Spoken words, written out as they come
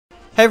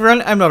Hey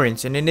everyone, I'm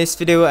Lawrence, and in this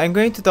video I'm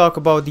going to talk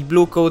about the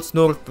Blue Coats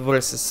North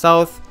vs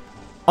South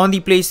on the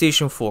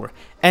PlayStation 4.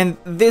 And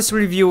this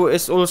review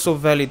is also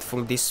valid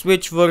for the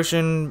Switch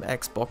version,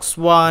 Xbox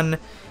One,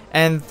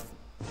 and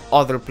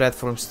other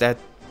platforms that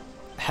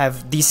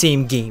have the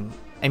same game.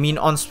 I mean,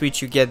 on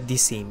Switch you get the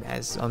same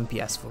as on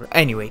PS4.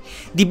 Anyway,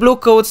 the Blue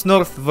Coats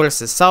North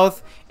vs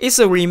South is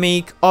a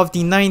remake of the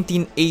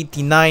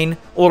 1989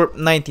 or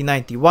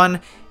 1991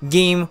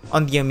 game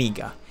on the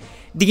Amiga.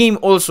 The game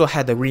also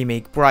had a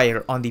remake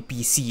prior on the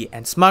PC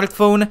and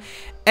smartphone,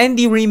 and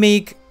the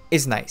remake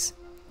is nice.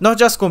 Not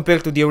just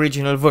compared to the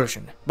original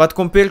version, but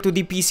compared to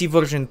the PC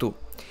version too.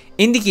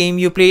 In the game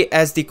you play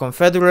as the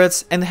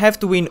Confederates and have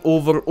to win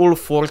over all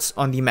forts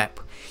on the map.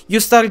 You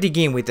start the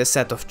game with a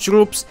set of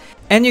troops,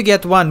 and you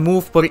get one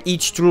move per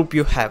each troop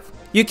you have.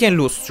 You can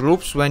lose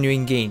troops when you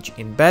engage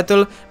in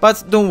battle,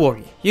 but don't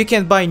worry, you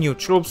can buy new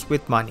troops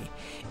with money.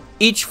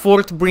 Each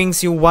fort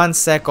brings you 1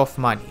 sack of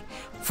money.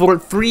 For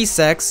 3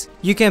 sacks,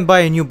 you can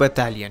buy a new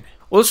battalion.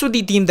 Also,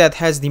 the team that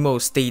has the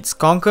most states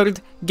conquered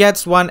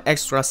gets 1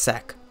 extra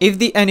sack. If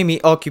the enemy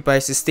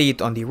occupies a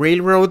state on the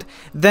railroad,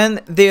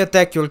 then they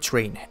attack your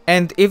train,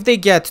 and if they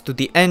get to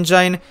the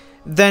engine,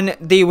 then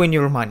they win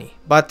your money.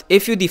 But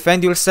if you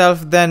defend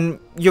yourself, then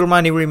your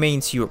money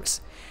remains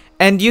yours.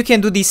 And you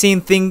can do the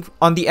same thing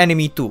on the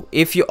enemy too.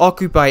 If you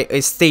occupy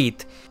a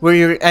state where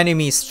your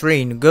enemy's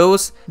train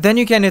goes, then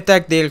you can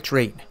attack their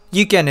train.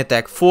 You can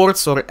attack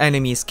forts, or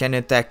enemies can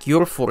attack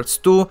your forts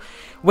too.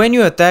 When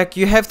you attack,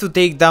 you have to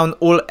take down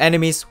all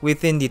enemies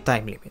within the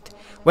time limit.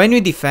 When you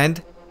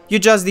defend, you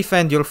just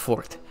defend your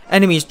fort.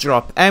 Enemies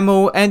drop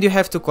ammo and you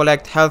have to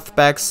collect health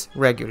packs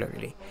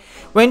regularly.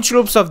 When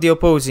troops of the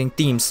opposing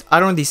teams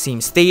are on the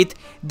same state,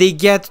 they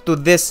get to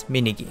this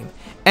minigame.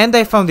 And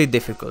I found it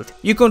difficult.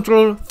 You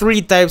control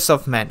 3 types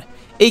of men: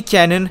 a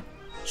cannon,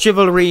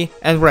 chivalry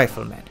and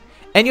riflemen.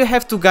 And you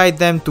have to guide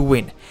them to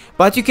win.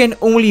 But you can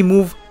only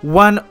move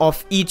one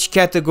of each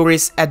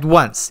categories at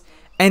once,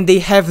 and they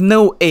have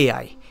no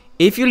AI.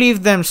 If you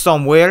leave them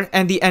somewhere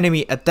and the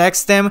enemy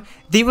attacks them,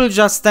 they will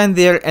just stand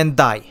there and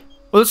die.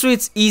 Also,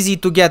 it's easy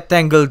to get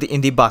tangled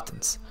in the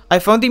buttons. I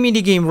found the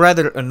minigame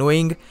rather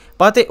annoying,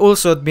 but I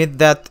also admit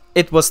that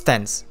it was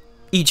tense.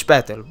 Each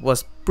battle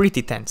was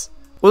pretty tense.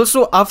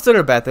 Also, after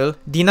a battle,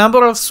 the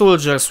number of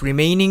soldiers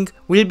remaining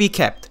will be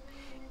kept.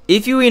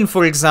 If you win,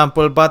 for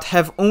example, but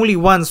have only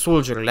 1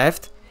 soldier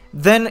left,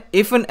 then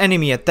if an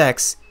enemy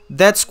attacks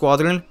that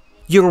squadron,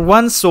 your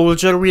 1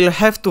 soldier will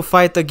have to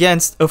fight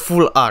against a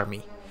full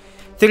army.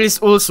 There is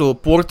also a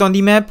port on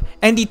the map,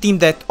 and the team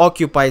that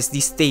occupies the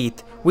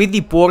state with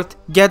the port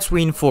gets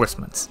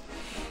reinforcements.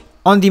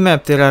 On the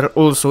map there are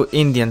also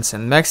Indians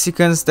and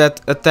Mexicans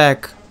that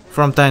attack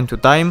from time to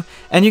time,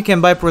 and you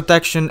can buy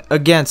protection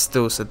against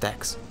those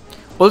attacks.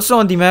 Also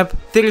on the map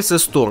there is a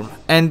storm,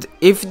 and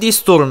if the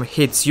storm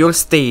hits your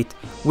state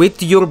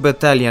with your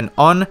battalion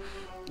on,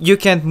 you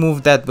can't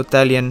move that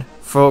battalion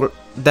for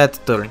that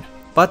turn.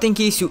 But in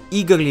case you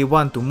eagerly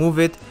want to move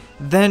it,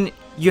 then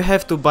you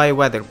have to buy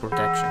weather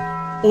protection,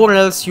 or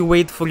else you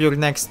wait for your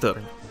next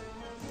turn.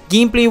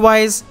 Gameplay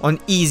wise, on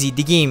easy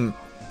the game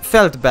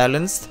felt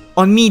balanced,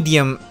 on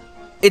medium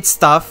it's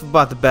tough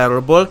but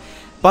bearable,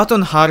 but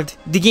on hard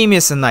the game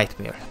is a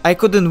nightmare. I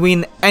couldn't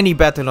win any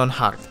battle on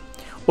hard.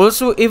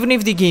 Also, even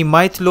if the game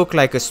might look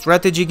like a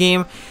strategy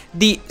game,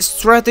 the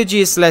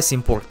strategy is less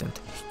important.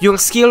 Your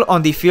skill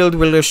on the field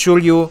will assure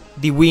you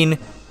the win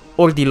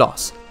or the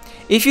loss.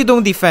 If you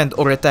don't defend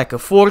or attack a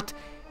fort,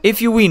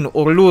 if you win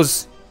or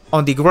lose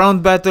on the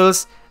ground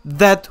battles,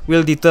 that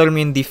will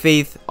determine the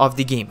fate of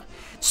the game.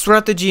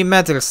 Strategy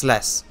matters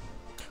less.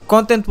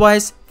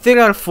 Content-wise, there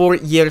are 4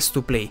 years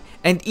to play,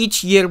 and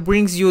each year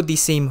brings you the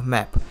same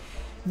map.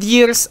 The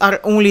years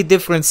are only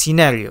different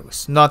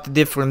scenarios, not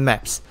different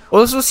maps.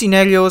 Also,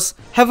 scenarios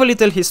have a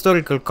little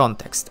historical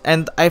context,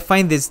 and I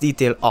find this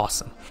detail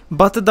awesome.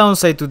 But the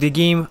downside to the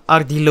game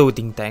are the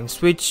loading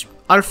times, which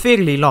are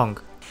fairly long.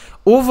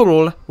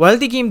 Overall, while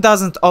the game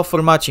doesn't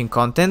offer much in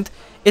content,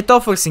 it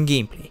offers in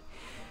gameplay.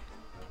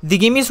 The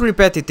game is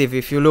repetitive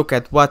if you look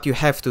at what you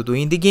have to do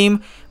in the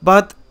game,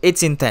 but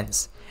it's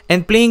intense.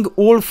 And playing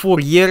all 4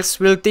 years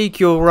will take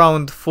you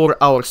around 4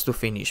 hours to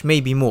finish,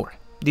 maybe more,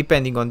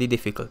 depending on the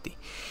difficulty.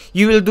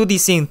 You will do the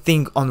same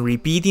thing on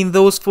repeat in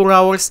those 4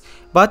 hours,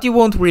 but you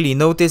won't really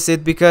notice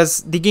it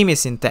because the game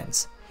is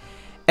intense.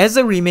 As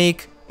a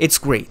remake, it's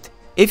great.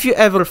 If you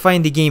ever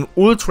find the game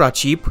ultra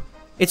cheap,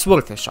 it's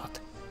worth a shot.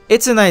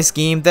 It's a nice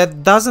game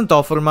that doesn't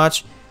offer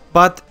much,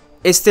 but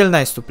is still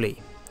nice to play.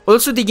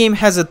 Also, the game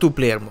has a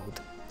 2-player mode,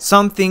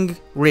 something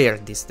rare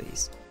these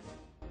days.